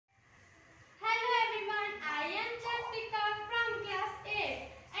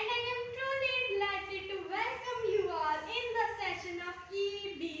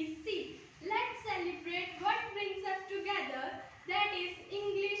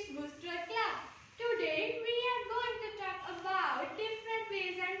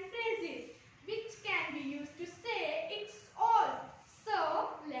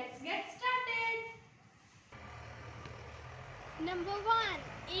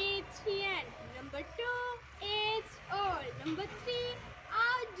Number 3,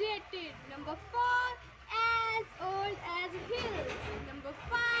 outdated. Number 4, as old as hills. Number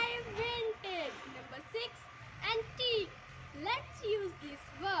 5, vintage. Number 6, antique. Let's use these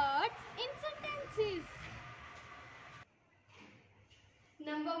words in sentences.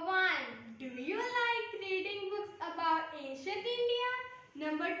 Number 1. Do you like reading books about ancient India?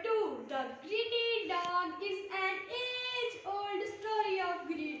 Number 2. The greedy dog is an age-old story of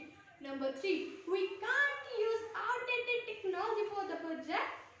greed. Number 3. We can't use outdated technology for the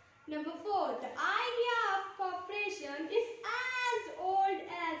project. Number 4. The idea of cooperation is as old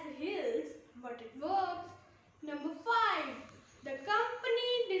as hills, but it works. Number 5. The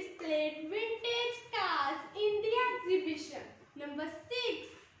company displayed vintage cars in the exhibition. Number 6.